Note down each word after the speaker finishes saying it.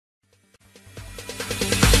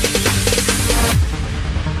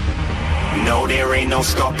No, there ain't no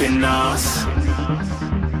stopping us.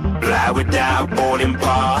 Fly without a boarding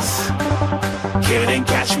pass. Couldn't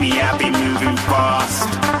catch me, I'll be moving fast.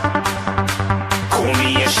 Call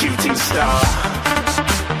me a shooting star.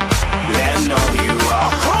 Let 'em know who you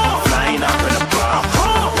are. Flying up in a bar.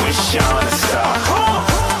 Wish on a star.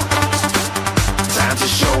 Time to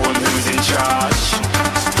show 'em who's in charge.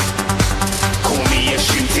 Call me a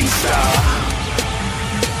shooting star.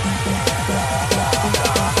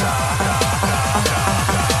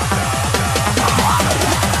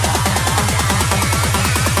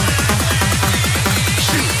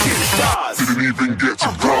 Didn't even get to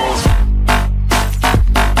cross.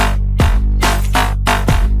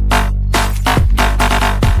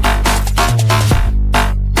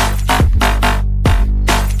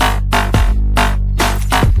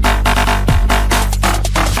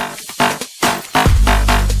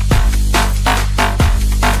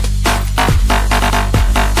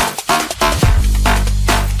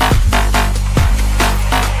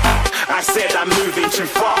 I said I'm moving too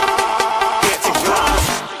far. Get to glass.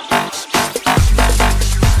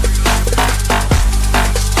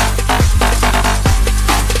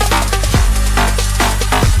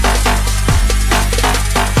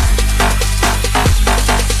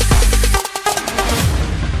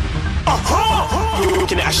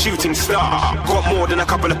 Looking at a shooting star. Got more than a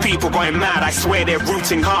couple of people going mad. I swear they're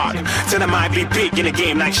rooting hard. Tell them I'd be big in the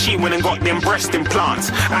game like she went and got them breast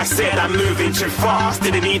implants. I said I'm moving too fast.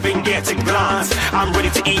 Didn't even get a glance. I'm ready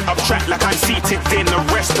to eat up track like I'm seated in a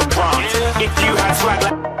restaurant. If you had swag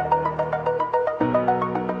like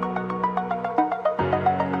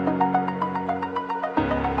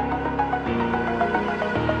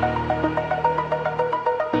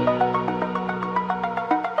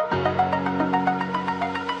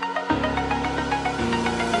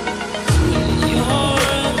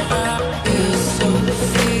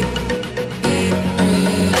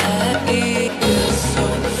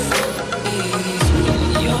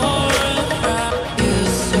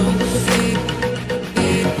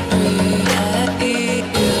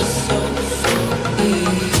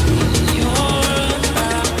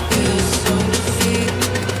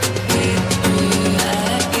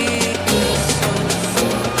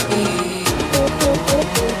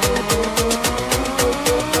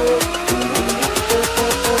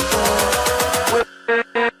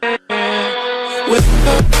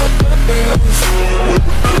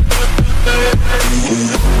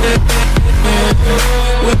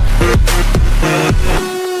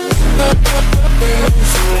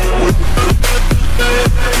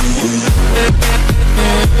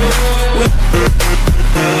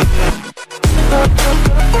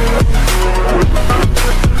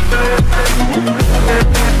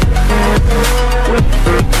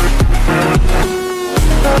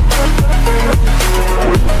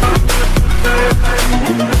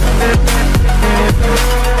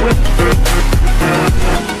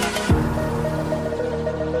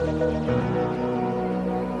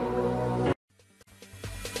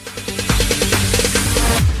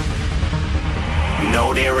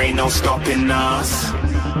no, there ain't no stopping us.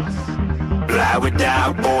 Fly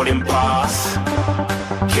without a boarding pass.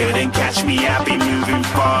 Couldn't catch me, I'll be moving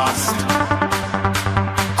fast.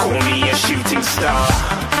 Call me a shooting star.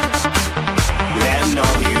 Let 'em know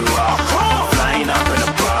who you are. Flying up in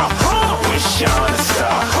a bar. Wish on a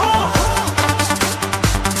star.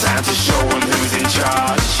 Time to show 'em who's in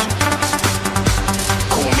charge.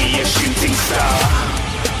 Call me a shooting star.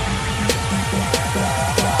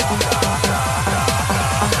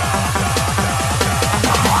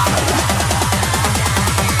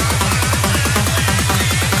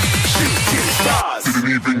 Didn't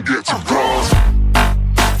even get to cross.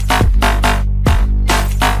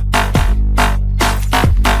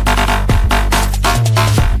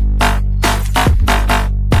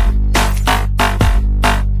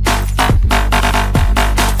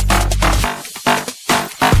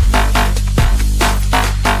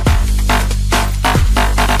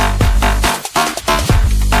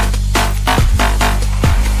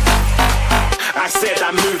 I said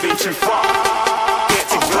I'm moving too far. Get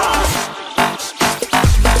to glass.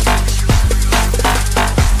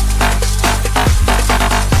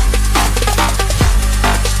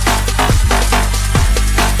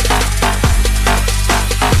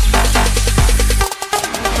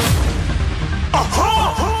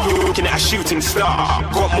 Looking at a shooting star.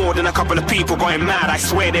 Got more than a couple of people going mad. I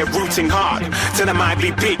swear they're rooting hard. Tell them I'd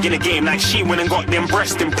be big in the game like she went and got them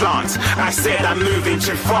breast implants. I said I'm moving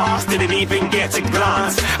too fast. Didn't even get a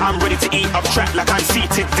glance. I'm ready to eat up track like I'm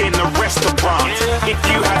seated in a restaurant. If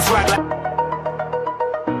you had swag like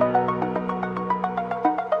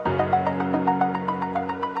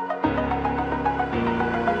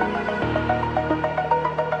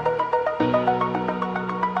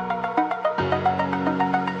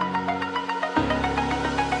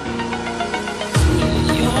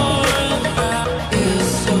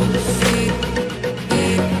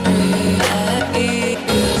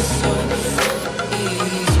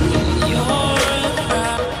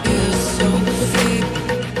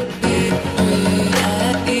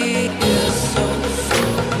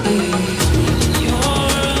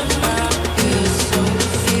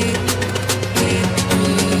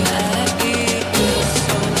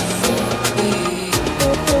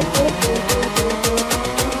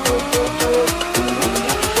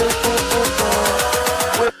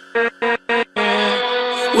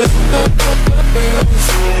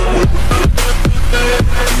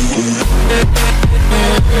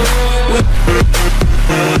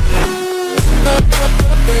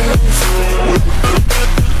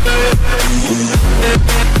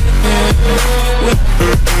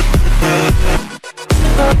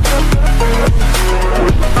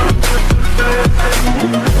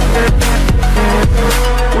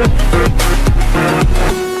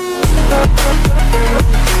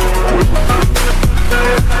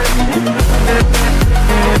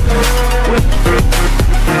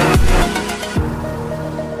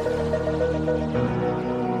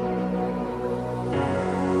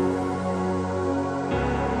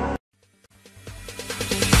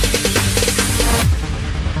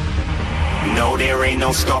ain't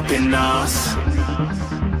no stopping us.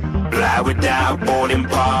 Fly without boarding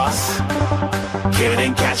pass.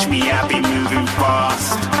 Couldn't catch me, I'll be moving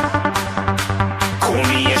fast. Call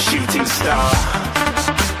me a shooting star.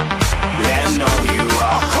 Let 'em know who you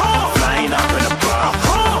are. Flying up in a bar.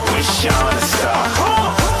 Wish on a star.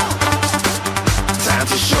 Time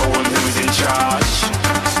to show 'em who's in charge.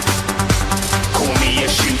 Call me a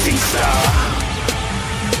shooting star.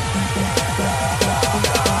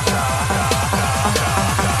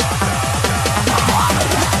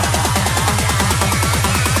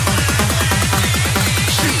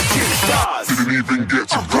 Didn't even get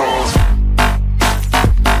to cross.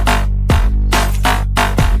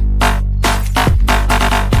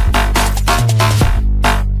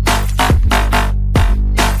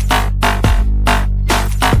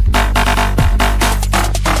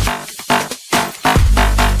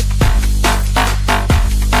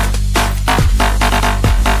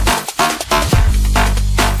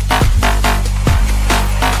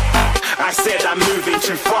 I said I'm moving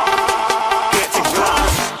too far. Get to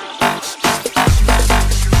glass.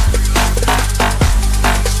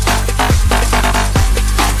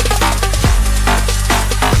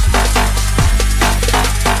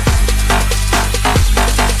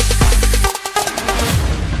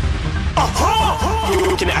 You're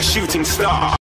looking at a shooting star.